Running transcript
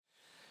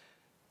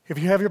If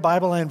you have your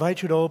Bible, I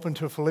invite you to open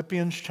to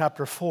Philippians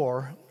chapter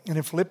 4. And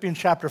in Philippians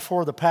chapter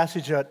 4, the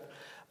passage that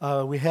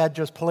we had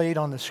just played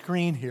on the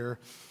screen here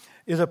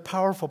is a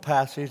powerful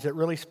passage that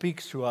really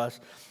speaks to us.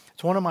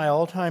 It's one of my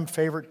all-time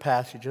favorite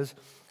passages.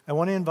 I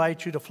want to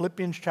invite you to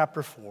Philippians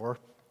chapter 4.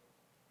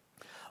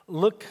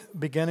 Look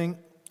beginning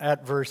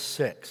at verse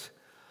 6.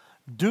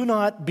 Do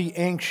not be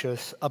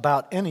anxious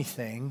about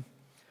anything,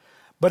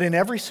 but in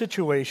every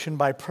situation,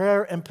 by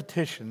prayer and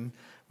petition,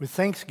 with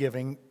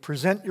thanksgiving,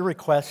 present your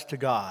requests to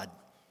God.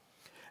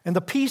 And the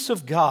peace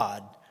of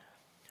God,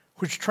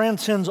 which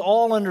transcends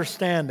all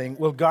understanding,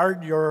 will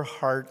guard your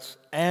hearts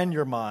and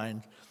your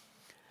minds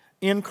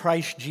in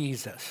Christ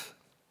Jesus.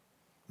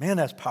 Man,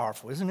 that's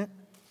powerful, isn't it?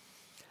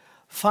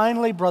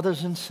 Finally,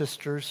 brothers and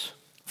sisters,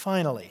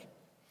 finally,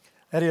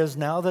 that is,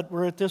 now that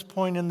we're at this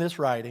point in this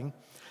writing,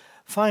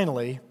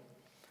 finally,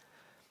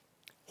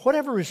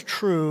 whatever is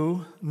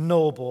true,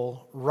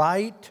 noble,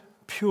 right,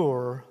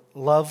 pure,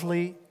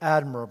 lovely,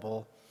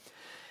 admirable,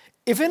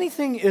 if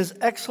anything is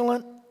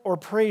excellent or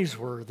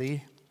praiseworthy,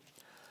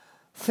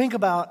 think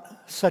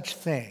about such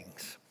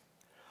things.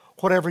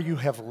 Whatever you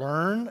have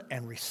learned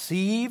and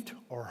received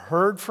or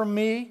heard from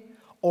me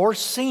or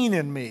seen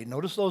in me,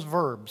 notice those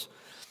verbs,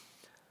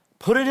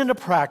 put it into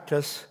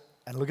practice,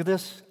 and look at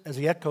this as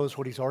he echoes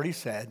what he's already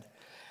said,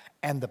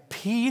 and the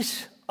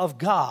peace of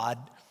God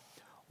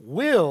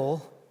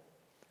will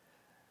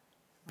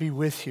be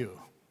with you.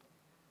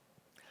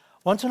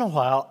 Once in a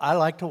while, I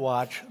like to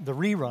watch the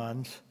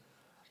reruns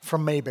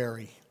from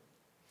Mayberry.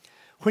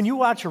 When you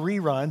watch a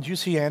rerun, you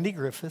see Andy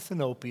Griffith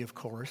and Opie, of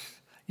course.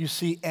 You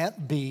see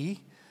Aunt Bee,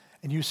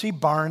 and you see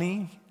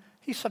Barney.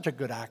 He's such a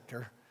good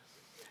actor.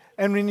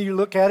 And when you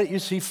look at it, you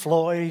see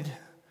Floyd,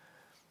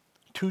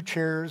 2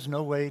 chairs,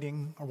 no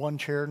waiting, or 1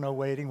 chair, no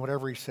waiting,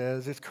 whatever he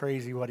says. It's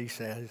crazy what he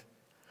says.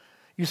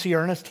 You see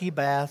Ernest T.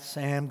 Bath,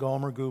 Sam,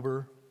 Gomer,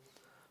 Goober,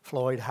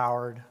 Floyd,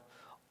 Howard,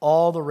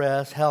 all the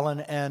rest, Helen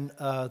and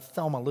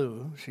Thelma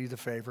Lou. She's a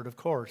favorite, of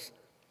course.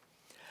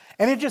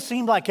 And it just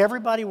seemed like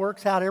everybody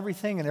works out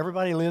everything and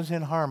everybody lives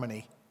in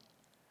harmony.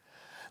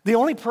 The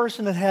only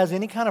person that has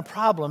any kind of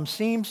problem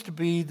seems to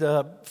be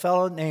the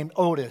fellow named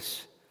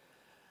Otis.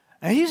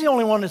 And he's the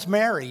only one that's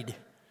married.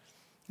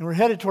 And we're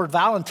headed toward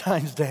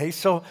Valentine's Day,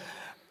 so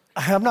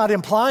I'm not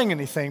implying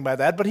anything by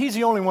that, but he's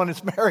the only one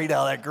that's married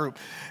out of that group.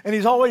 And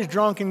he's always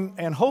drunk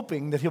and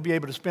hoping that he'll be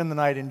able to spend the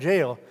night in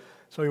jail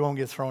so he won't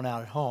get thrown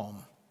out at home.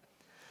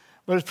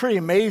 But it's pretty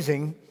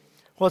amazing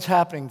what's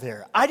happening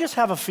there. I just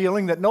have a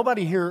feeling that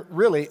nobody here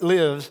really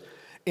lives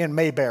in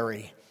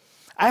Mayberry.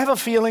 I have a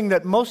feeling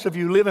that most of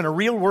you live in a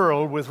real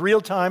world with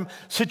real-time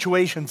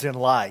situations in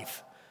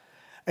life.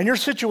 And your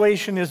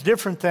situation is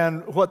different than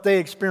what they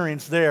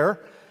experience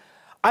there.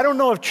 I don't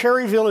know if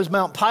Cherryville is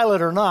Mount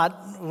Pilot or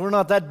not. We're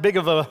not that big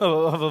of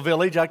a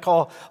village. I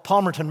call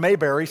Palmerton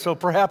Mayberry, so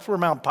perhaps we're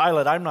Mount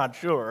Pilot. I'm not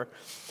sure.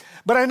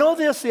 But I know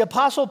this, the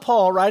Apostle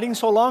Paul, writing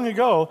so long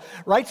ago,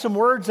 writes some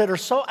words that are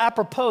so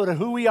apropos to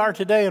who we are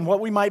today and what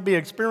we might be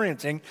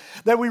experiencing,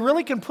 that we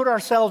really can put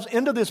ourselves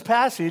into this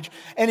passage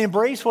and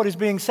embrace what is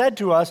being said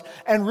to us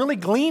and really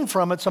glean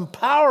from it some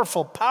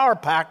powerful,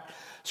 power-packed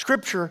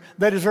scripture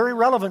that is very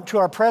relevant to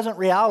our present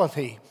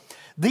reality.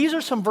 These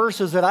are some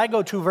verses that I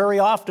go to very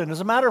often. As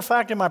a matter of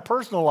fact, in my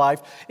personal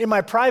life, in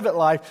my private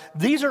life,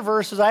 these are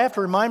verses I have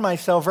to remind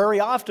myself very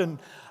often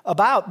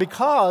about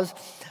because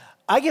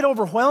I get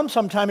overwhelmed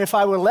sometimes if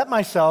I would let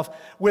myself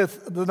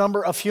with the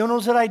number of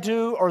funerals that I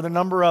do or the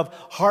number of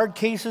hard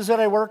cases that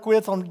I work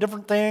with on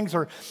different things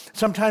or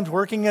sometimes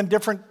working in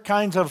different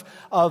kinds of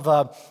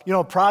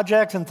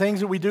projects and things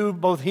that we do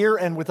both here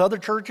and with other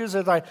churches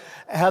as I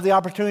have the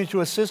opportunity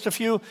to assist a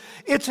few.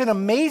 It's an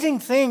amazing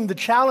thing, the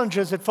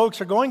challenges that folks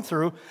are going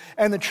through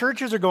and the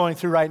churches are going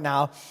through right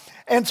now.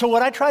 And so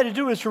what I try to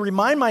do is to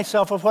remind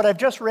myself of what I've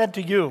just read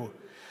to you.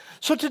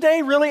 So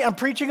today, really, I'm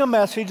preaching a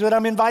message that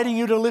I'm inviting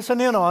you to listen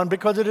in on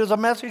because it is a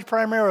message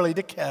primarily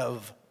to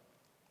Kev.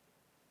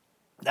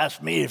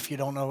 That's me if you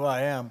don't know who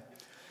I am.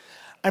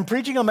 I'm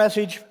preaching a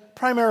message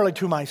primarily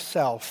to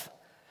myself.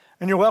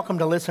 And you're welcome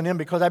to listen in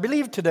because I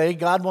believe today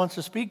God wants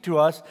to speak to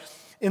us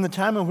in the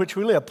time in which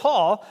we live.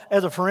 Paul,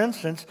 as a for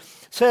instance,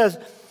 says,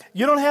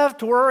 you don't have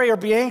to worry or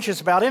be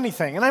anxious about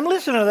anything. And I'm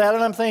listening to that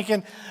and I'm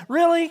thinking,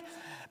 really?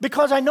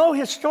 Because I know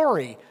his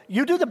story.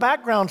 You do the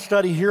background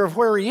study here of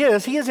where he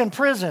is. He is in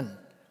prison.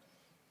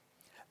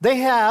 They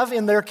have,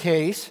 in their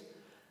case,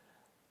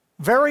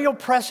 very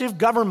oppressive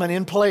government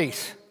in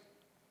place.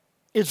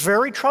 It's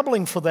very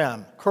troubling for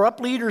them. Corrupt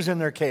leaders in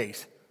their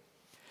case.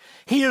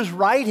 He is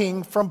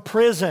writing from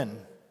prison.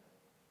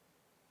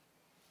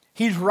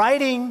 He's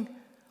writing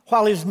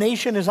while his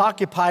nation is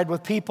occupied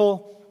with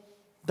people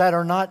that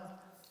are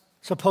not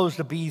supposed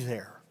to be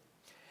there.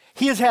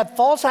 He has had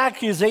false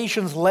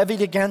accusations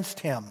levied against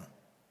him.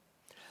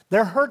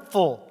 They're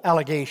hurtful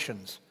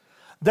allegations.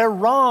 They're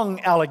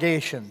wrong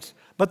allegations,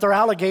 but they're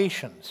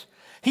allegations.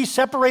 He's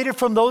separated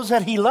from those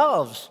that he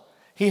loves.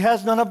 He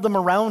has none of them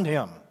around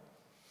him.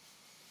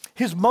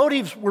 His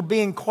motives were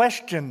being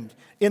questioned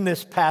in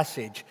this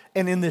passage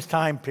and in this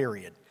time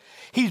period.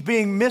 He's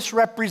being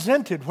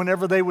misrepresented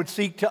whenever they would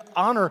seek to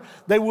honor.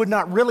 They would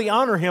not really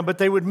honor him, but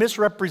they would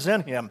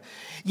misrepresent him.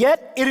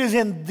 Yet it is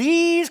in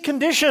these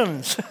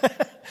conditions,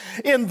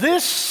 in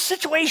this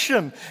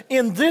situation,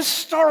 in this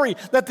story,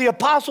 that the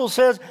apostle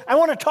says, I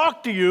want to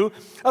talk to you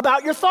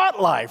about your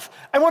thought life.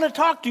 I want to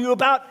talk to you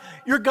about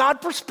your God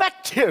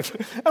perspective.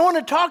 I want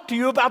to talk to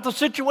you about the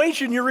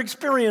situation you're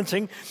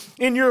experiencing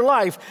in your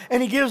life.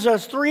 And he gives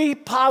us three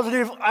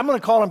positive, I'm going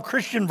to call them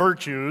Christian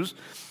virtues,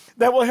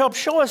 that will help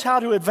show us how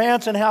to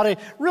advance and how to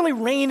really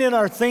rein in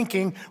our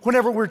thinking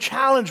whenever we're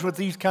challenged with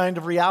these kind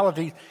of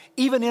realities,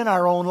 even in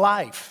our own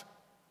life.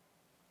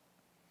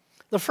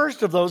 The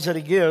first of those that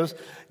he gives,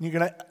 and you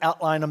can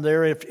outline them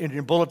there. If in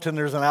your bulletin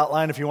there's an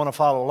outline if you want to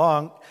follow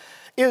along,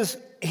 is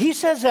he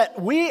says that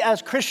we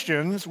as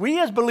Christians, we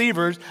as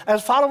believers,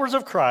 as followers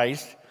of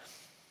Christ,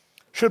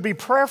 should be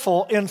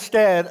prayerful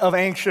instead of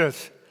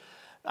anxious.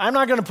 I'm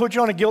not going to put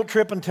you on a guilt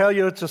trip and tell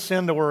you it's a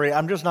sin to worry.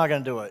 I'm just not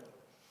going to do it.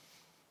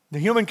 The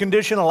human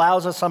condition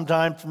allows us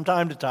sometimes, from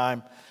time to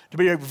time, to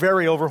be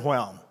very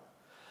overwhelmed.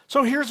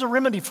 So here's a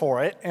remedy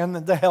for it and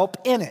the help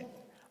in it.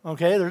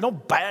 Okay, there's no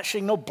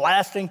bashing, no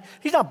blasting.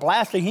 He's not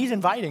blasting, he's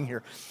inviting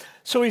here.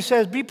 So he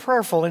says, be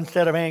prayerful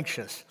instead of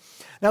anxious.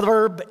 Now, the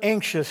verb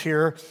anxious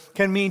here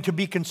can mean to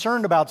be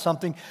concerned about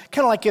something,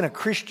 kind of like in a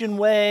Christian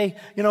way,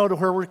 to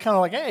where we're kind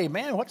of like, hey,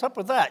 man, what's up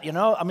with that?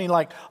 I mean,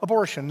 like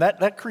abortion,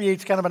 that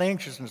creates kind of an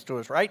anxiousness to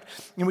us, right?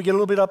 And we get a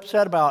little bit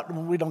upset about,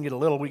 we don't get a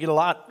little, we get a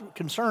lot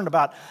concerned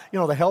about,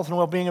 the health and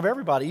well-being of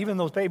everybody, even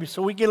those babies.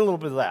 So we get a little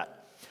bit of that.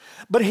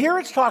 But here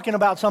it's talking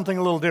about something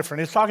a little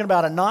different. It's talking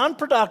about a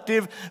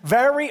non-productive,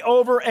 very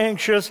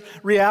over-anxious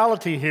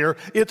reality here.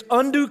 It's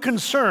undue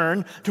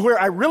concern to where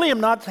I really am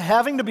not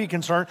having to be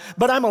concerned,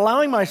 but I'm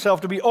allowing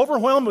myself to be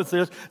overwhelmed with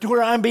this to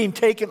where I'm being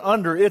taken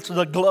under. It's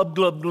the glub,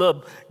 glub,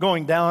 glub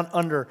going down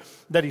under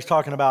that he's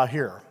talking about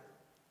here.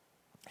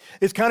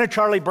 It's kind of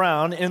Charlie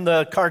Brown in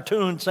the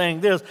cartoon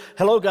saying this,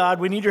 hello, God,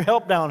 we need your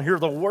help down here.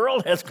 The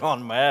world has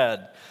gone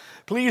mad.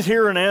 Please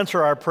hear and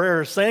answer our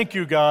prayers. Thank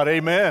you, God.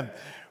 Amen.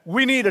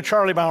 We need a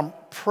Charlie Brown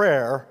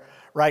prayer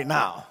right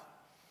now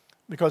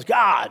because,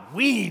 God,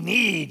 we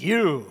need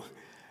you.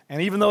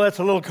 And even though that's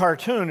a little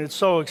cartoon, it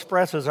so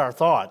expresses our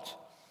thoughts.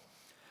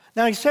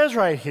 Now, he says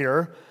right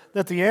here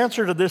that the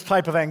answer to this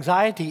type of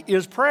anxiety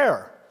is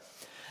prayer.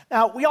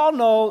 Now, we all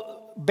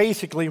know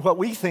basically what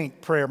we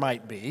think prayer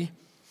might be,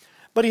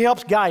 but he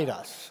helps guide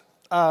us.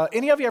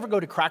 Any of you ever go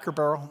to Cracker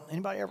Barrel?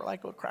 Anybody ever like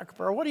to go to Cracker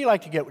Barrel? What do you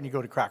like to get when you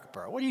go to Cracker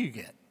Barrel? What do you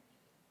get?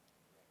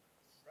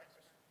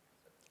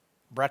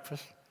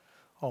 Breakfast?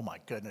 Oh, my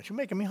goodness, you're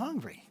making me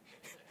hungry.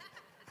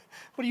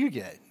 What do you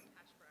get?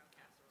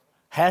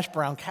 Hash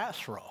brown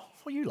casserole.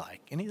 What do you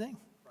like? Anything?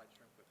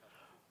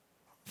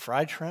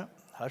 Fried shrimp,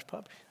 hush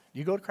puppy.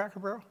 You go to Cracker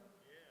Barrel?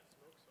 Yeah,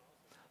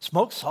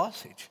 smoked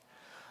sausage.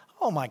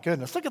 Oh, my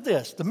goodness. Look at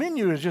this. The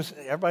menu is just,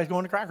 everybody's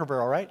going to Cracker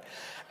Barrel, right?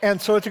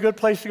 And so it's a good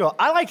place to go.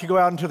 I like to go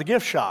out into the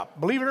gift shop.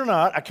 Believe it or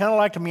not, I kind of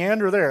like to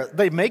meander there.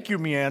 They make you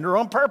meander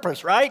on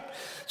purpose, right?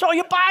 So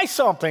you buy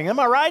something. Am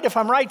I right? If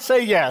I'm right,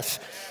 say yes.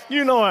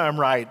 You know I'm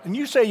right. And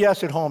you say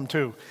yes at home,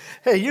 too.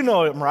 Hey, you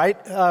know I'm right.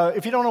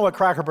 If you don't know what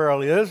Cracker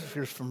Barrel is, if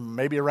you're from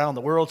maybe around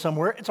the world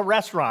somewhere, it's a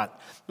restaurant.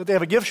 But they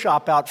have a gift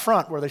shop out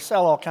front where they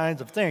sell all kinds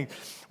of things.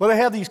 Well, they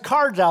have these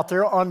cards out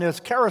there on this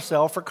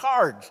carousel for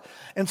cards.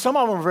 And some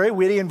of them are very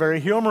witty and very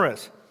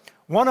humorous.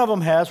 One of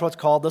them has what's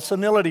called the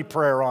senility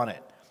prayer on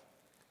it.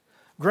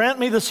 Grant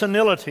me the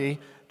senility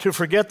to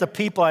forget the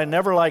people I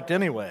never liked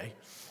anyway,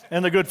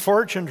 and the good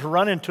fortune to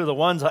run into the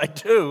ones I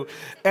do,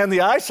 and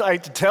the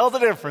eyesight to tell the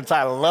difference.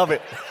 I love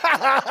it.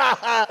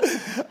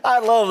 I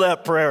love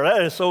that prayer.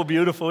 That is so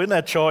beautiful. Isn't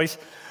that choice?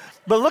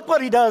 But look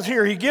what he does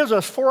here. He gives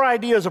us 4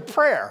 ideas of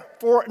prayer.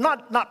 4,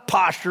 not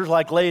postures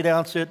like lay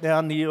down, sit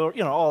down, kneel,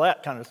 all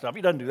that kind of stuff.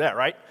 He doesn't do that,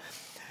 right?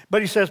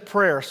 But he says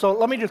prayer. So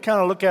let me just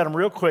kind of look at them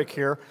real quick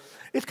here.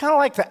 It's kind of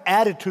like the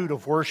attitude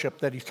of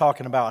worship that he's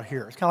talking about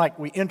here. It's kind of like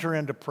we enter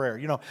into prayer.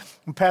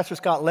 When Pastor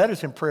Scott led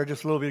us in prayer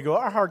just a little bit ago,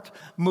 our hearts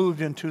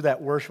moved into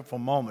that worshipful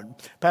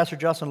moment. Pastor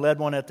Justin led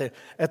one at the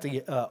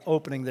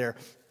opening there.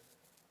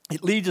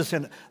 It leads us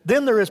in.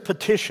 Then there is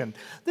petition.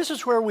 This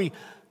is where we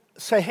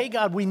say, hey,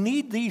 God, we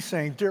need these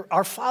things. Dear,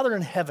 our Father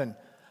in heaven,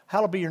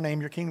 hallowed be your name,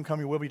 your kingdom come,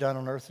 your will be done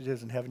on earth as it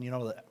is in heaven. You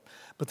know that.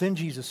 But then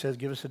Jesus says,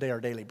 give us today our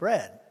daily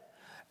bread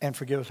and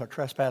forgive us our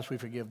trespass. We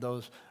forgive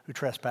those who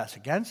trespass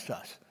against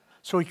us.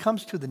 So he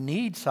comes to the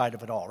need side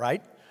of it all,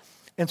 right?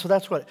 And so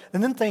that's what,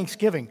 and then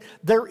thanksgiving.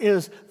 There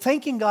is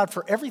thanking God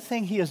for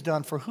everything he has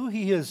done, for who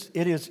he is.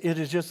 It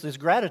is just this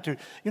gratitude.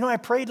 I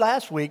prayed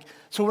last week,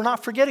 so we're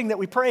not forgetting that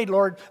we prayed,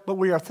 Lord, but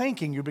we are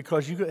thanking you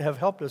because you have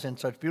helped us in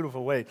such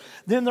beautiful ways.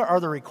 Then there are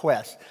the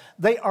requests.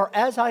 They are,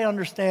 as I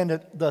understand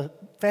it, the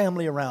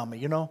family around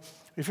me.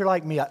 If you're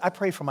like me, I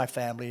pray for my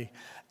family,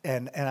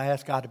 and I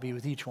ask God to be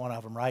with each one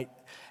of them, right?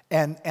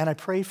 And I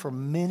pray for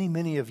many,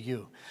 many of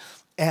you.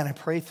 And I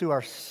pray through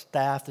our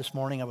staff this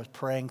morning. I was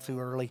praying through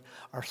early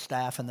our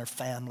staff and their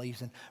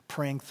families and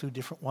praying through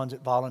different ones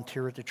that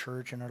volunteer at the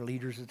church and our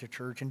leaders at the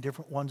church, and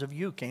different ones of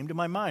you came to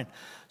my mind.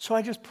 So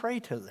I just pray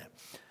to them,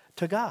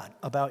 to God,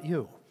 about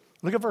you.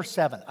 Look at verse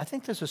 7. I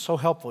think this is so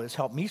helpful. It's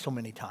helped me so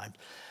many times.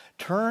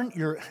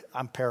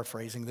 I'm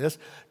paraphrasing this,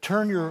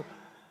 turn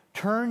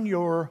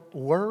your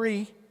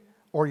worry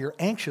or your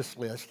anxious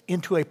list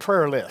into a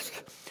prayer list.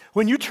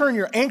 When you turn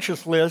your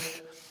anxious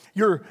list,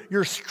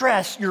 your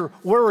stress, your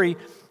worry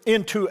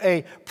into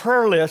a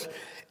prayer list,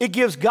 it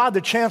gives God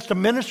the chance to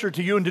minister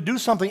to you and to do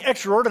something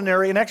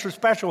extraordinary and extra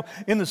special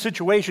in the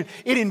situation.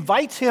 It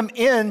invites him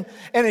in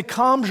and it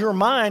calms your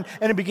mind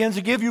and it begins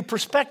to give you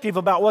perspective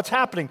about what's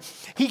happening.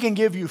 He can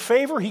give you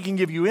favor. He can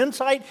give you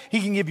insight.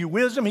 He can give you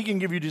wisdom. He can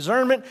give you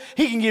discernment.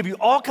 He can give you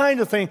all kinds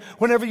of things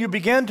whenever you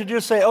begin to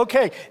just say,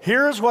 okay,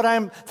 here's what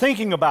I'm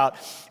thinking about.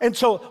 And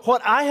so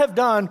what I have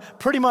done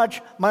pretty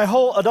much my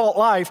whole adult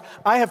life,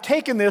 I have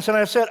taken this and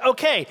I've said,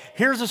 okay,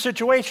 here's the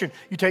situation.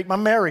 You take my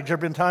marriage. There have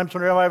been times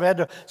when I've had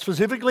to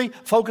specifically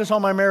focus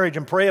on my marriage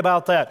and pray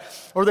about that.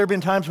 Or there have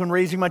been times when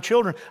raising my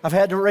children, I've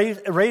had to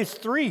raise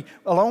 3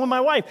 along with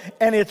my wife.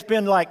 And it's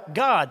been like,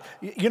 God,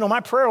 my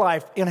prayer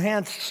life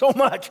enhanced so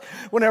much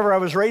whenever I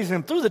was raising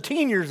them, through the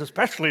teen years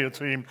especially, it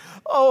seemed.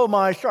 Oh,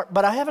 my start.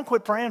 But I haven't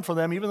quit praying for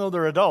them, even though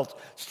they're adults.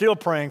 Still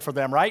praying for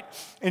them, right?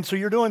 And so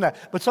you're doing that.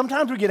 But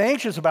sometimes we get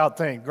anxious about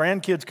things.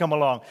 Grandkids come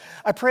along.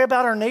 I pray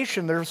about our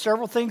nation. There are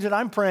several things that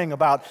I'm praying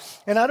about.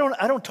 And I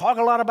don't talk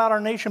a lot about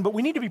our nation, but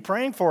we need to be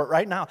praying for it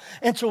right now.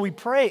 And so we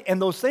pray, and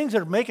those things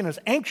that are making us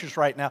anxious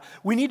right now,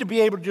 we need to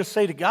be able to just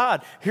say to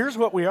God, here's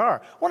what we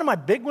are. One of my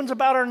big ones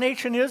about our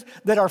nation is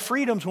that our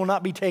freedoms will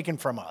not be taken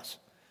from us.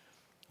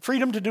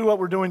 Freedom to do what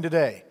we're doing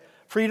today.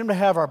 Freedom to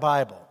have our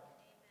Bible.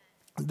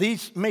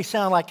 These may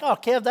sound like, oh,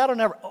 Kev, that'll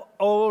never,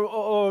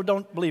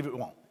 don't believe it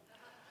won't.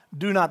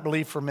 Do not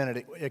believe for a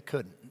minute it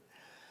couldn't.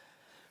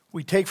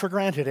 We take for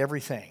granted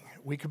everything.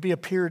 We could be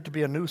appeared to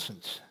be a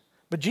nuisance.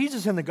 But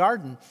Jesus in the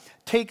garden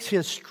takes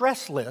his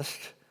stress list,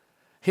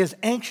 his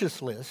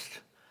anxious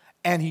list,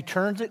 and he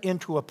turns it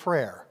into a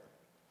prayer.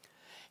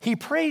 He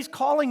prays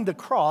calling the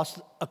cross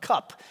a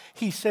cup.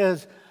 He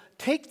says,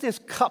 take this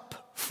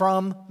cup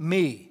from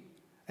me.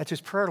 That's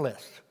his prayer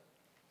list.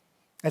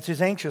 That's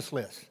his anxious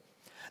list.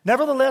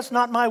 Nevertheless,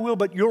 not my will,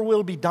 but your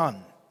will be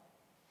done.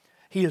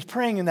 He is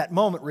praying in that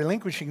moment,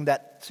 relinquishing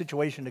that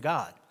situation to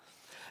God.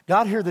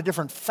 God, hear the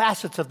different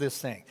facets of this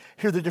thing.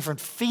 Hear the different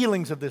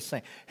feelings of this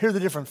thing. Hear the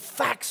different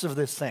facts of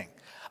this thing.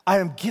 I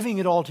am giving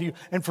it all to you.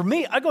 And for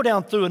me, I go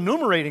down through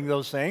enumerating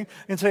those things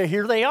and say,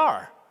 here they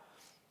are.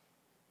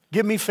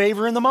 Give me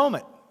favor in the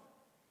moment.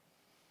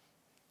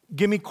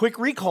 Give me quick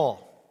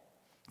recall.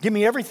 Give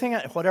me everything,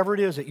 whatever it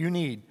is that you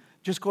need.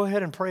 Just go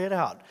ahead and pray it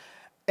out.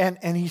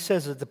 And he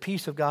says that the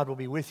peace of God will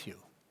be with you.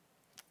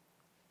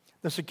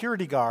 The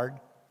security guard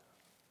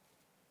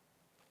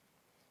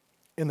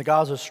in the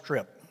Gaza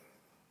Strip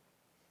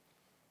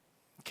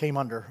came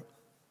under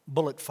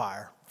bullet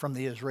fire from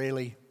the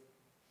Israeli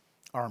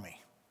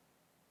army.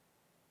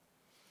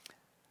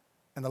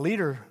 And the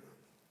leader,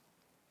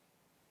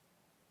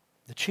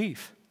 the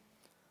chief,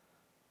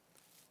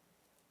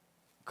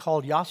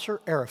 called Yasser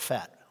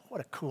Arafat.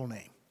 What a cool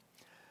name.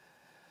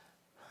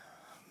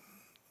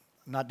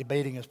 I'm not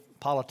debating his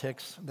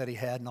politics that he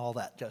had and all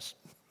that.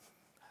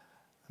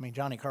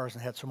 Johnny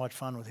Carson had so much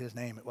fun with his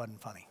name, it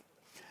wasn't funny.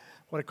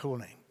 What a cool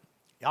name.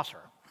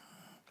 Yasser.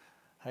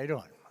 How you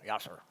doing?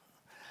 Yasser.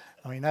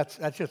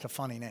 That's just a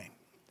funny name.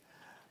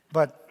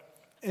 But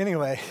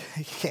anyway,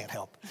 you can't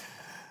help.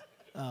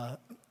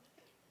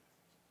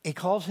 He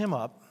calls him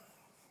up.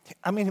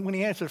 When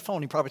he answered the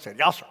phone, he probably said,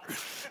 Yasser.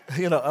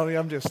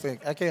 I'm just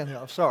thinking, I can't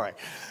help, sorry.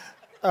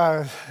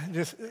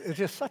 It's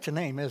just such a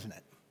name, isn't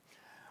it?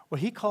 Well,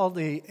 he called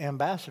the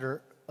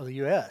ambassador of the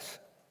U.S.,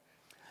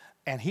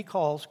 and he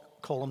calls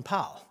Colin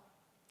Powell.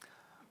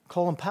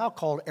 Colin Powell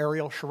called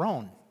Ariel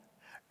Sharon.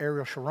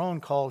 Ariel Sharon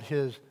called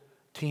his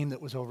team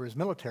that was over his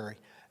military.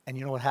 And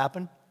you know what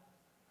happened?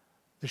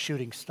 The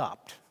shooting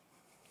stopped.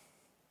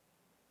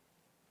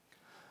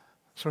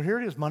 So here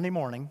it is, Monday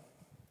morning.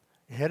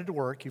 You're headed to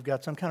work. You've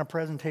got some kind of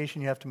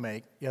presentation you have to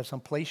make. You have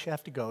some place you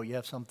have to go. You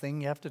have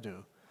something you have to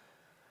do.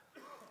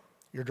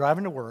 You're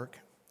driving to work.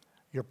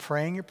 You're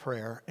praying your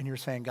prayer, and you're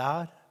saying,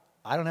 God,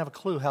 I don't have a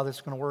clue how this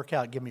is going to work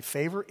out. Give me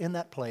favor in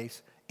that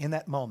place, in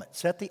that moment.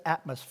 Set the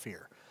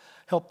atmosphere.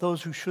 Help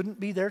those who shouldn't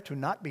be there to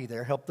not be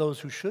there. Help those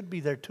who should be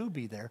there to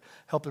be there.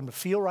 Help them to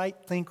feel right,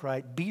 think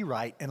right, be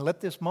right, and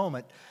let this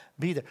moment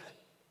be there.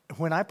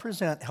 When I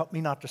present, help me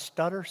not to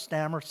stutter,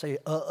 stammer, say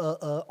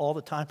all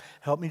the time.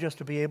 Help me just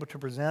to be able to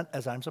present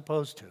as I'm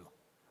supposed to.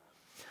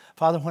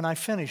 Father, when I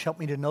finish, help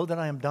me to know that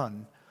I am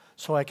done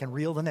so I can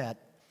reel the net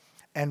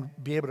and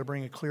be able to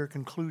bring a clear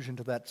conclusion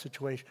to that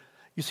situation.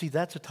 You see,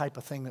 that's the type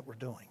of thing that we're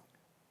doing.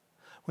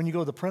 When you go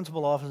to the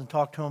principal office and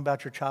talk to them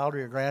about your child or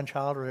your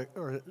grandchild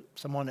or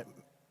someone that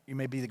you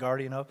may be the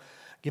guardian of,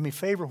 give me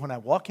favor when I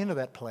walk into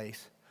that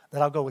place,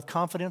 that I'll go with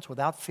confidence,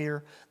 without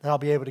fear, that I'll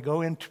be able to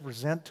go in to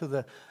present to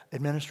the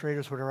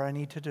administrators whatever I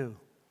need to do.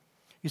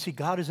 You see,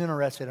 God is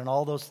interested in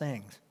all those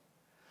things.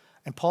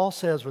 And Paul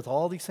says, with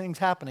all these things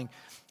happening,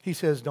 he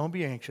says, don't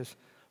be anxious,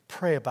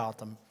 pray about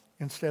them.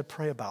 Instead,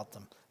 pray about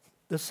them.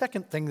 The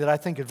second thing that I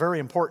think is very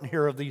important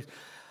here of these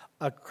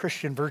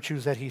Christian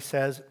virtues that he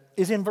says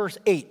is in verse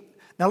 8.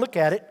 Now look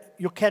at it.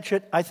 You'll catch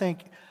it. I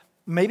think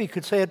maybe you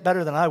could say it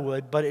better than I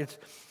would, but it's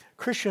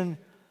Christian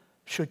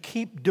should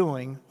keep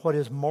doing what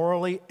is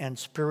morally and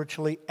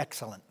spiritually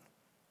excellent.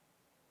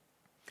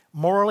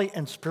 Morally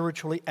and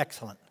spiritually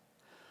excellent.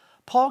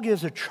 Paul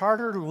gives a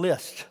charter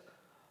list.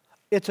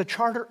 It's a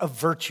charter of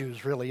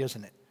virtues, really,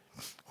 isn't it?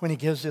 When he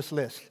gives this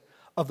list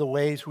of the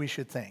ways we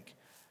should think.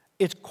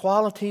 It's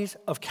qualities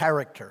of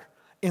character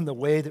in the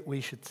way that we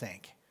should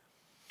think.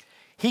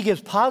 He gives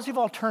positive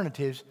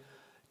alternatives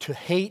to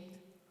hate,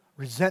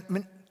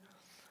 resentment,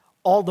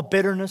 all the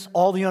bitterness,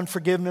 all the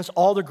unforgiveness,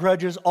 all the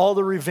grudges, all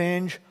the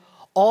revenge,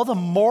 all the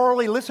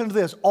morally, listen to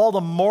this, all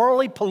the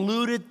morally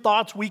polluted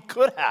thoughts we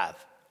could have.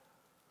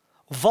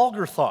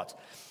 Vulgar thoughts.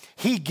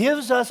 He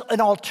gives us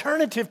an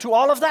alternative to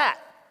all of that.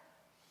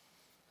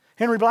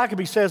 Henry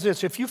Blackaby says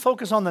this, if you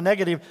focus on the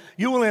negative,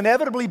 you will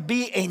inevitably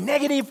be a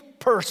negative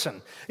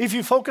person. If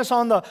you focus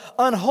on the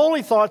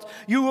unholy thoughts,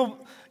 you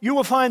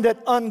will find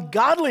that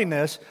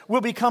ungodliness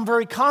will become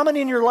very common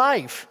in your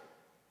life.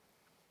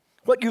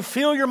 What you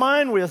fill your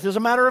mind with is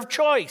a matter of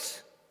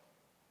choice.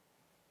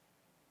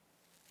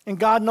 And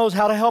God knows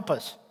how to help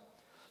us.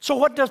 So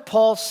what does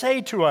Paul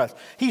say to us?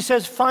 He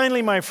says,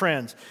 finally, my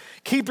friends,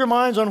 keep your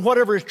minds on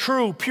whatever is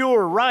true,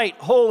 pure, right,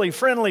 holy,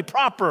 friendly,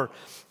 proper.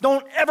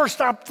 Don't ever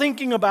stop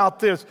thinking about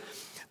this.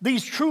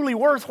 These truly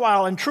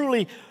worthwhile and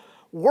truly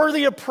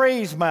worthy of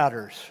praise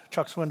matters.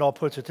 Chuck Swindoll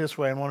puts it this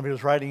way in one of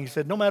his writings. He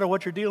said, no matter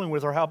what you're dealing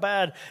with or how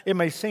bad it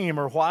may seem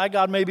or why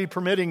God may be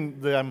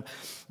permitting them,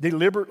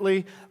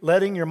 deliberately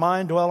letting your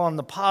mind dwell on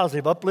the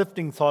positive,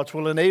 uplifting thoughts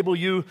will enable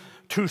you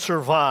to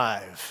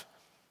survive.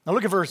 Now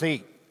look at verse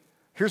 8.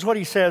 Here's what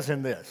he says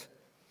in this.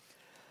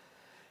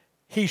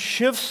 He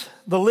shifts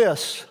the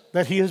list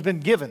that he has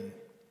been given.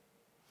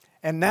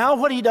 And now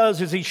what he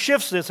does is he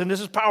shifts this, and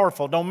this is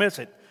powerful, don't miss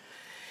it.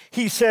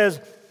 He says,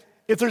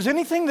 if there's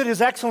anything that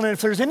is excellent,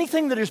 if there's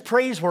anything that is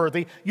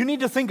praiseworthy, you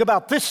need to think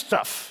about this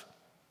stuff.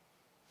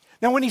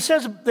 Now when he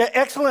says the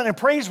excellent and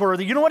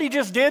praiseworthy, you know what he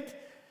just did?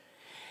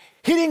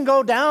 He didn't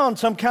go down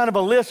some kind of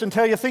a list and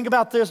tell you, think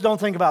about this, don't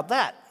think about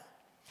that.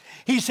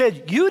 He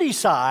said, you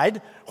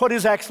decide what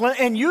is excellent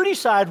and you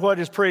decide what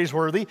is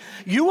praiseworthy.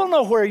 You will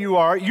know where you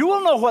are. You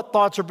will know what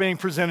thoughts are being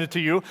presented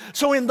to you.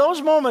 So in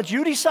those moments,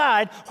 you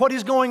decide what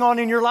is going on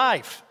in your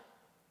life.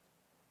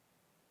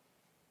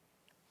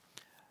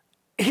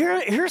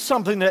 Here's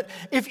something that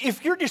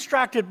if you're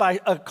distracted by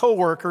a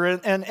coworker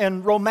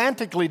and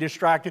romantically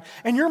distracted,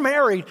 and you're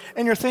married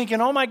and you're thinking,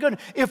 oh my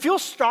goodness, if you'll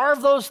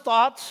starve those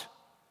thoughts,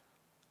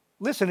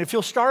 listen, if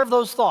you'll starve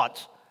those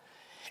thoughts,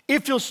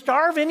 if you'll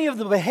starve any of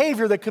the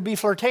behavior that could be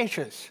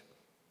flirtatious,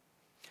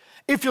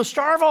 if you'll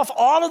starve off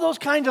all of those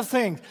kinds of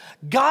things,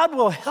 God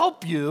will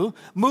help you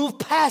move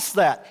past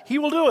that. He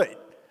will do it.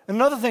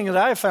 Another thing that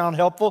I have found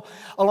helpful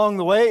along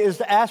the way is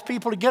to ask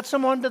people to get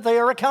someone that they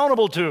are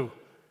accountable to.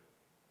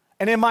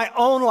 And in my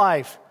own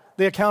life,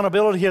 the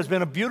accountability has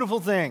been a beautiful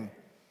thing,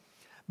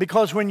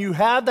 because when you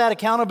have that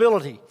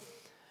accountability,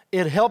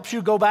 it helps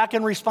you go back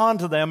and respond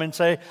to them and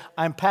say,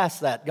 I'm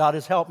past that. God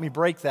has helped me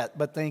break that,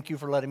 but thank you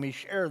for letting me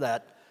share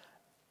that.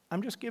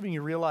 I'm just giving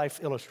you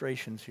real-life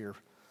illustrations here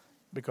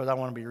because I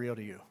want to be real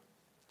to you.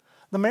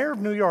 The mayor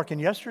of New York in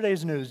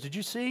yesterday's news, did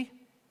you see?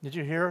 Did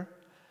you hear?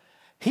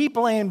 He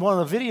blamed one of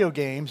the video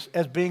games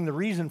as being the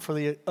reason for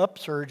the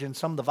upsurge in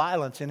some of the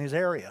violence in his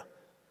area.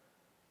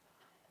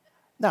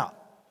 Now,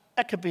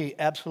 that could be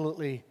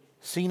absolutely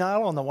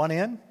senile on the one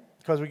end,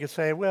 because we could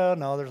say, well,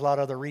 no, there's a lot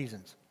of other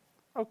reasons.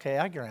 Okay,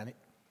 I grant it.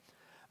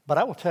 But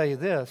I will tell you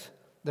this,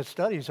 that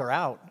studies are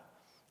out,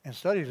 and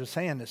studies are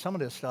saying that some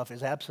of this stuff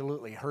is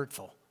absolutely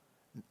hurtful.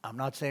 I'm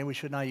not saying we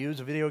should not use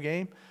a video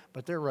game,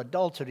 but there are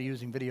adults that are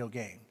using video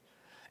games.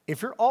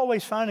 If you're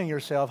always finding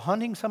yourself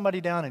hunting somebody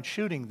down and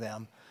shooting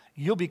them,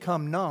 you'll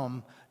become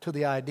numb to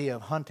the idea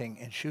of hunting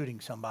and shooting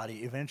somebody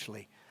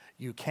eventually.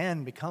 You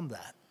can become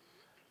that.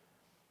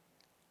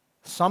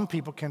 Some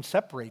people can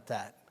separate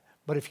that.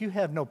 But if you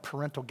have no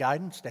parental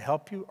guidance to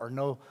help you or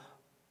no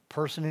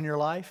person in your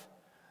life,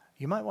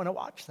 you might want to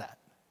watch that.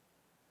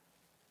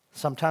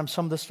 Sometimes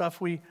some of the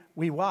stuff we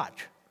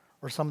watch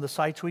or some of the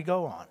sites we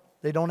go on,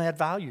 they don't add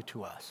value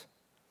to us.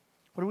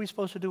 What are we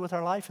supposed to do with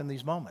our life in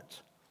these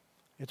moments?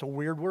 It's a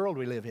weird world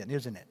we live in,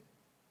 isn't it?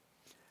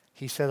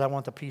 He says, I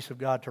want the peace of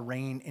God to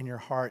reign in your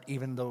heart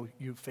even though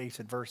you face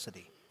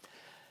adversity.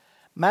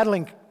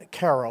 Madeleine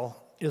Carroll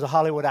is a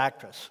Hollywood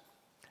actress.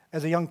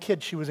 As a young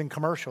kid, she was in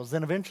commercials.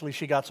 Then eventually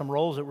she got some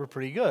roles that were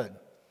pretty good.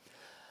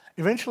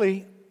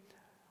 Eventually,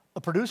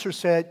 a producer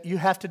said, you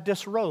have to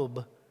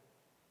disrobe,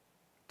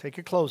 take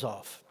your clothes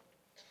off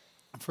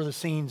for the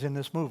scenes in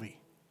this movie.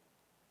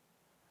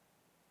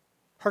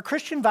 Her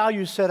Christian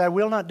values said, I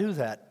will not do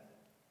that.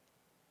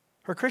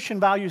 Her Christian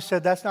values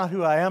said, that's not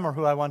who I am or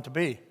who I want to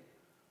be.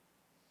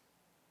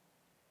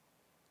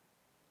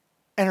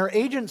 And her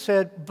agent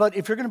said, but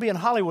if you're going to be in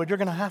Hollywood, you're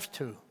going to have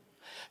to.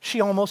 She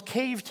almost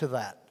caved to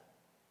that.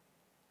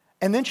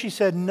 And then she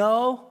said,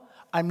 no,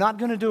 I'm not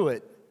going to do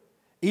it,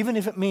 even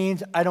if it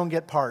means I don't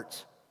get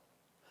parts.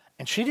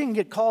 And she didn't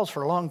get calls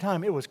for a long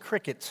time. It was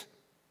crickets.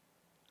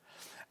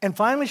 And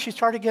finally, she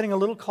started getting a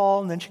little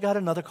call, and then she got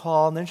another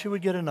call, and then she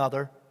would get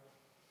another.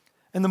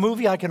 And the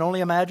movie, I can only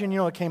imagine,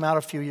 it came out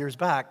a few years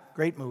back.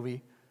 Great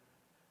movie.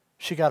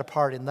 She got a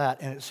part in that,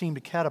 and it seemed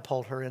to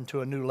catapult her into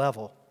a new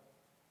level.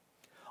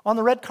 On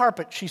the red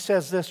carpet, she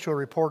says this to a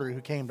reporter who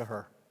came to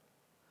her.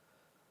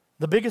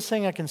 The biggest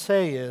thing I can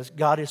say is,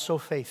 God is so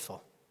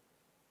faithful.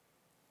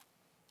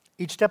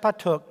 Each step I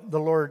took, the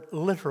Lord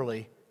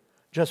literally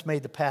just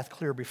made the path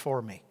clear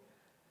before me.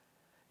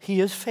 He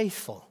is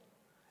faithful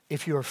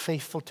if you are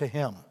faithful to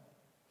Him.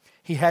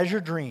 He has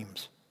your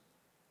dreams,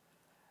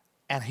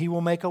 and He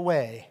will make a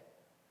way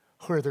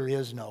where there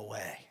is no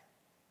way.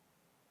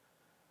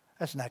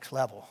 That's next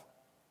level.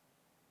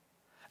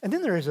 And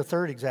then there is a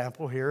third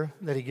example here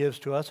that he gives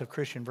to us of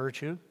Christian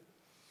virtue.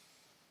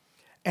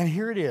 And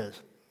here it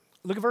is.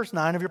 Look at verse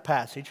 9 of your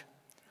passage.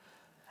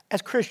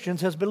 As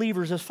Christians, as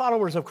believers, as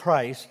followers of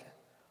Christ,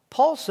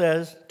 Paul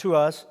says to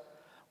us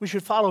we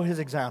should follow his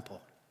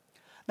example.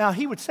 Now,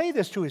 he would say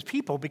this to his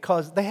people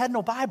because they had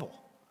no Bible,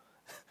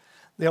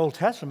 the Old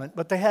Testament,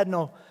 but they had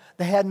no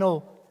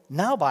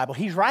now Bible.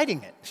 He's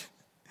writing it.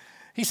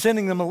 He's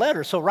sending them a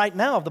letter. So right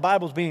now, the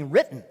Bible's being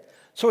written.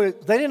 So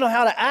they didn't know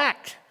how to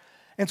act.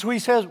 And so he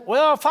says,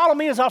 well, follow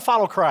me as I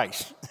follow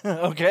Christ,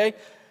 okay?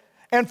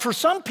 And for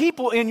some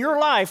people in your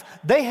life,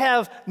 they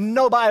have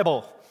no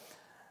Bible.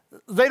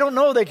 They don't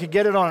know they could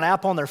get it on an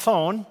app on their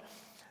phone.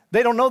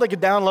 They don't know they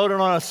could download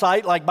it on a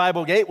site like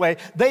Bible Gateway.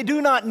 They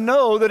do not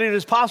know that it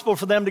is possible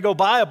for them to go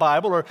buy a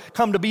Bible or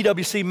come to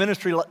BWC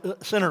Ministry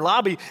Center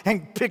lobby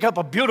and pick up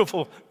a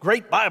beautiful,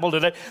 great Bible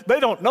today.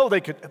 They don't know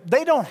they could.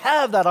 They don't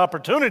have that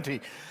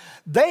opportunity.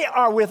 They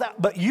are without,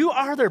 but you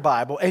are their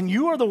Bible, and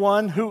you are the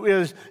one who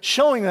is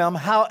showing them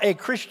how a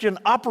Christian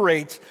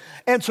operates.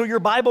 And so you're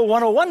Bible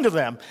 101 to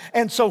them.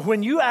 And so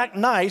when you act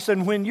nice,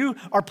 and when you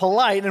are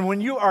polite, and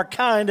when you are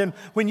kind, and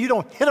when you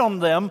don't hit on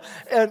them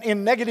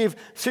in negative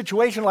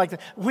situation like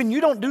that, when you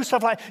don't do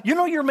stuff like,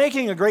 you're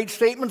making a great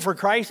statement for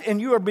Christ,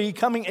 and you are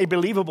becoming a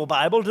believable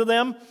Bible to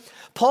them.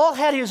 Paul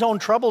had his own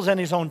troubles and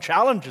his own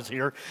challenges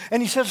here,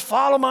 and he says,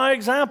 follow my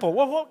example.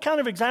 Well, what kind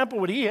of example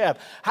would he have?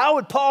 How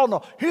would Paul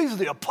know? He's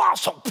the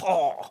Apostle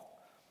Paul.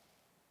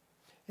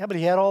 Yeah, but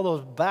he had all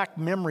those back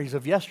memories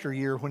of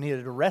yesteryear when he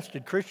had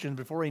arrested Christians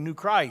before he knew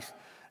Christ,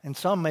 and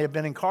some may have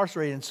been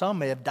incarcerated, and some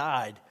may have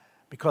died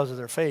because of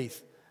their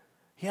faith.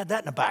 He had that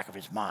in the back of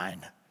his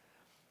mind.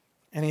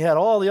 And he had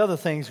all the other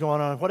things going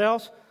on. What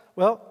else?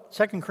 Well,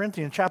 2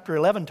 Corinthians chapter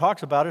 11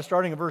 talks about it,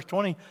 starting at verse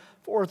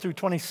 24 through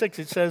 26.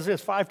 It says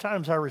this, 5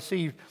 times I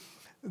received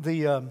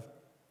the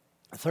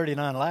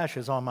 39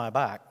 lashes on my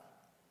back.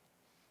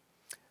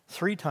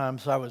 3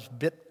 times I was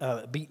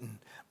beaten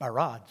by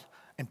rods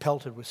and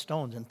pelted with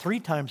stones. And 3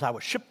 times I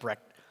was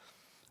shipwrecked.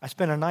 I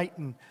spent a night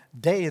and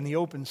day in the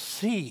open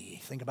sea.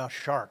 Think about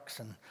sharks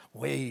and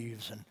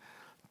waves and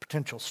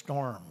potential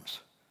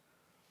storms.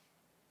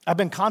 I've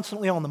been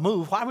constantly on the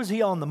move. Why was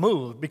he on the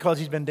move? Because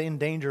he's been in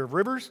danger of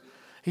rivers.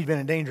 He's been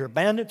in danger of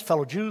bandits,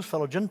 fellow Jews,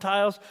 fellow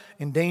Gentiles,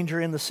 in danger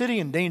in the city,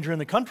 in danger in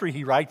the country,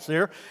 he writes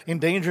there, in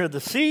danger of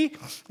the sea,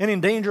 and in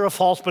danger of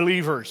false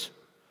believers.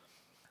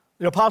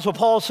 The Apostle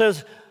Paul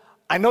says,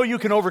 I know you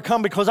can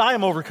overcome because I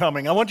am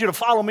overcoming. I want you to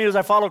follow me as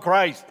I follow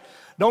Christ.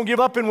 Don't give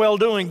up in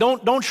well-doing.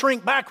 Don't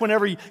shrink back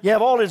whenever you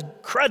have all this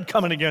crud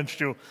coming against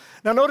you.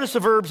 Now notice the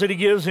verbs that he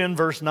gives in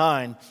verse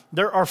 9.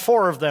 There are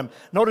 4 of them.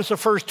 Notice the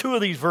first 2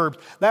 of these verbs.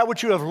 That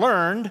which you have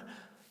learned,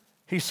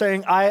 he's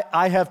saying,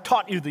 I have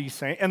taught you these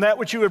things. And that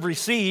which you have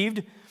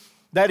received,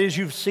 that is,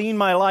 you've seen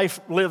my life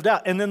lived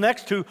out. And the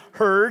next 2,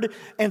 heard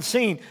and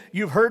seen.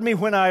 You've heard me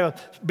when I've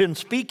been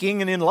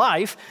speaking and in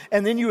life,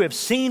 and then you have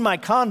seen my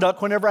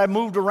conduct whenever I've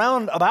moved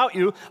around about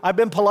you. I've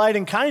been polite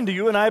and kind to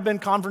you, and I've been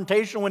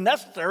confrontational when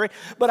necessary,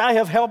 but I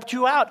have helped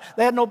you out.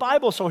 They had no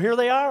Bible, so here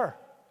they are.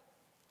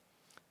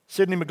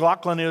 Sidney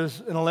McLaughlin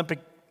is an Olympic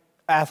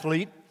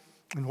athlete,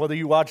 and whether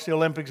you watch the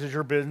Olympics is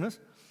your business.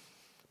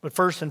 But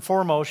first and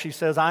foremost, she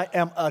says, I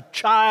am a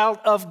child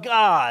of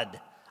God.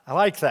 I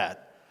like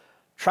that.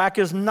 Track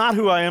is not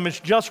who I am, it's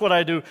just what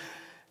I do.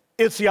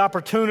 It's the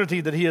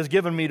opportunity that he has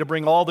given me to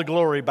bring all the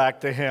glory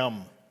back to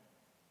him.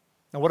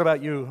 Now, what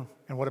about you,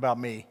 and what about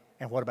me,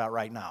 and what about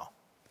right now?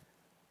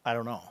 I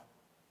don't know.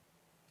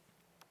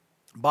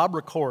 Bob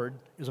Record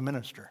is a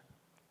minister.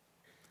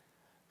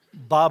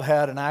 Bob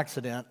had an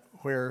accident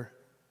where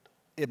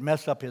it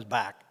messed up his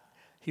back.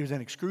 He was in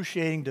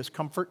excruciating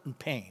discomfort and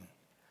pain.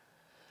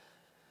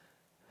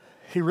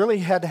 He really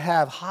had to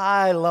have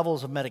high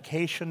levels of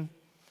medication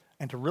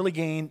and to really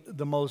gain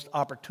the most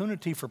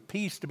opportunity for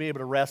peace to be able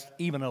to rest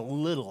even a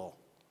little.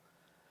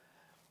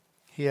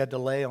 He had to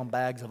lay on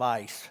bags of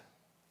ice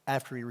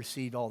after he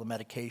received all the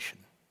medication.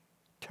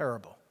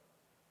 Terrible.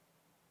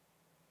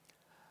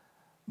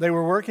 They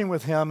were working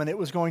with him, and it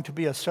was going to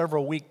be a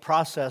several-week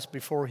process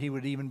before he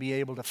would even be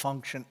able to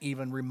function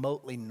even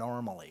remotely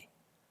normally.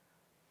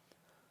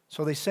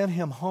 So they sent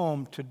him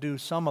home to do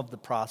some of the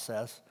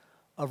process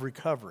of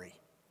recovery.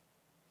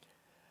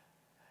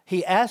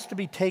 He asked to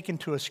be taken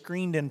to a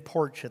screened-in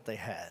porch that they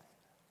had.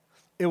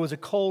 It was a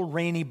cold,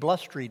 rainy,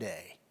 blustery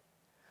day.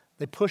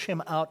 They push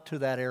him out to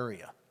that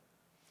area.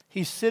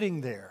 He's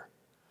sitting there,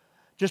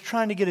 just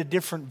trying to get a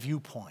different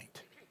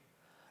viewpoint,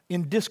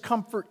 in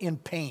discomfort, in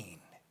pain.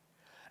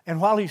 And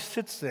while he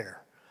sits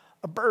there,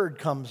 a bird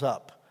comes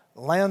up,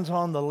 lands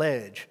on the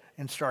ledge,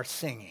 and starts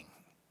singing.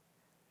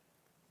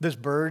 This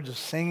bird's a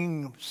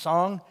singing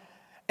song,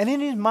 and in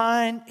his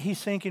mind,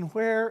 he's thinking,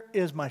 where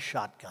is my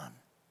shotgun?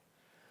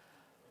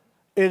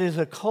 It is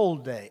a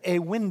cold day, a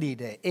windy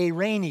day, a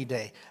rainy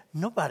day.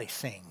 Nobody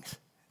sings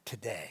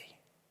today.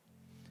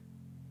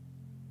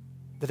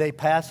 The day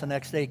passed, the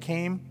next day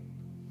came.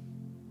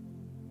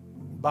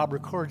 Bob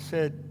Record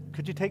said,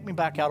 could you take me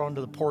back out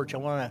onto the porch? I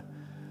want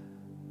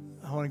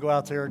to go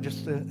out there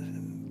just to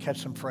catch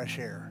some fresh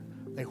air.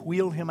 They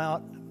wheeled him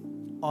out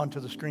onto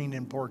the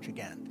screened-in porch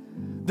again.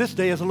 This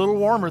day is a little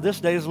warmer. This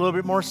day is a little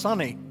bit more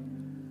sunny.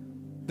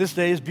 This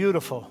day is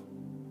beautiful.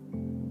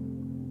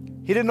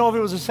 He didn't know if it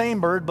was the same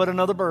bird, but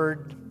another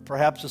bird,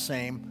 perhaps the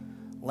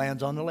same,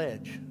 lands on the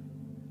ledge,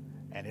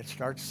 and it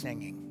starts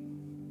singing.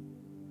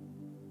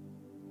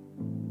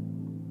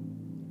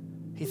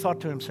 He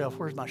thought to himself,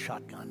 where's my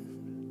shotgun?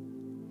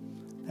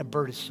 That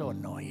bird is so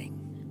annoying.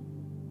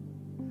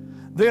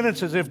 Then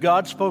it's as if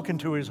God's spoken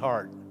to his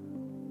heart.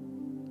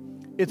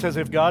 It's as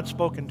if God's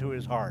spoken to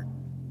his heart.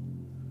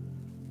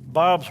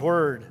 Bob's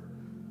word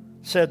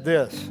said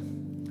this.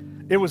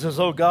 It was as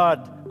though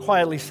God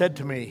quietly said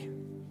to me,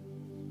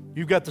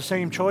 you've got the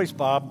same choice,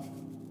 Bob.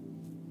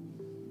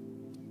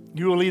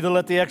 You will either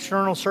let the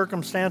external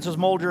circumstances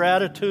mold your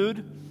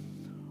attitude,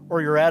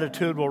 or your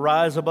attitude will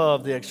rise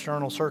above the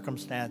external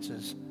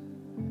circumstances.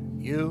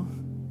 You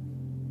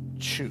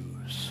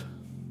choose.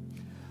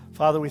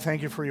 Father, we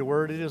thank you for your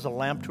word. It is a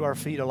lamp to our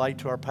feet, a light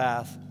to our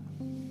path.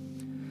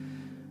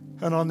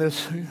 And on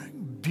this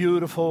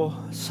beautiful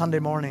Sunday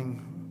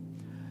morning,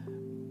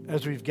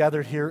 as we've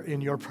gathered here in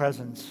your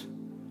presence,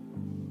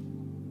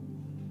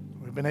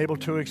 we've been able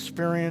to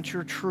experience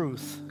your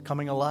truth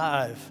coming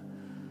alive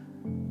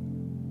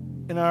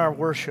in our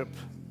worship,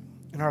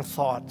 in our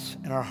thoughts,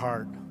 in our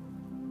heart.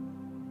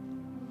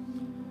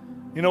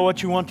 You know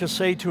what you want to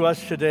say to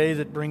us today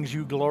that brings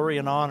you glory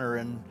and honor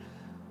and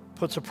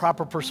puts a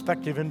proper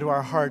perspective into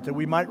our heart, that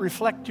we might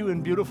reflect you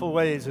in beautiful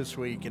ways this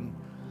week and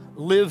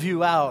live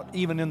you out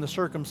even in the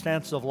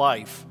circumstances of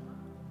life.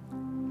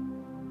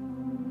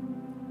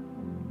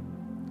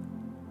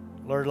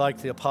 Lord, like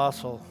the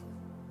apostle,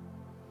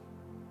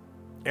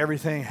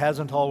 everything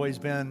hasn't always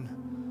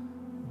been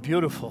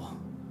beautiful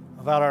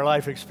about our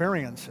life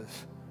experiences.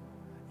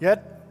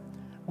 Yet,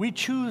 we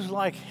choose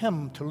like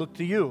him to look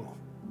to you.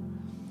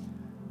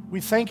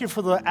 We thank you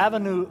for the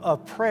avenue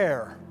of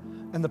prayer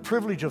and the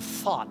privilege of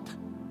thought.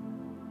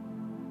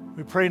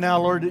 We pray now,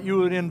 Lord, that you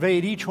would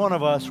invade each one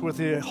of us with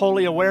the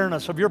holy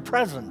awareness of your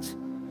presence,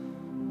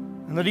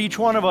 and that each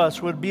one of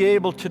us would be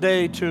able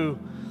today to,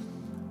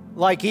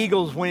 like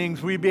eagle's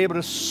wings, we'd be able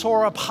to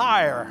soar up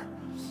higher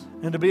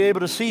and to be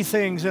able to see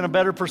things in a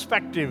better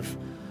perspective,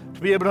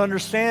 to be able to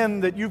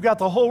understand that you've got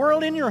the whole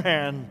world in your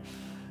hand,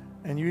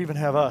 and you even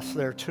have us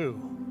there too.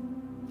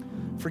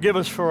 Forgive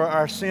us for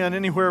our sin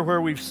anywhere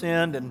where we've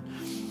sinned, and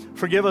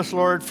forgive us,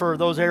 Lord, for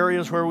those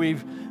areas where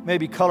we've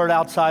maybe colored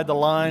outside the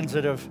lines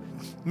that have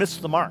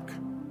missed the mark.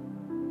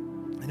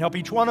 And help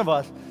each one of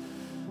us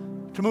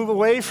to move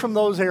away from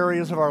those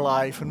areas of our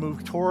life and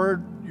move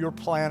toward your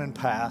plan and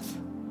path,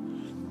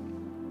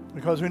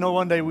 because we know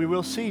one day we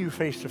will see you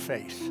face to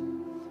face.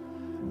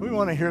 We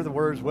want to hear the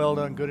words, well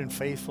done, good and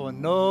faithful,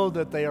 and know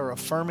that they are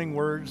affirming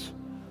words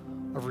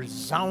of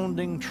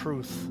resounding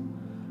truth.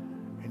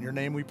 In your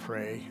name we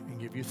pray and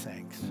give you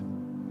thanks.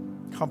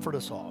 Comfort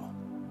us all.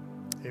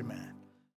 Amen.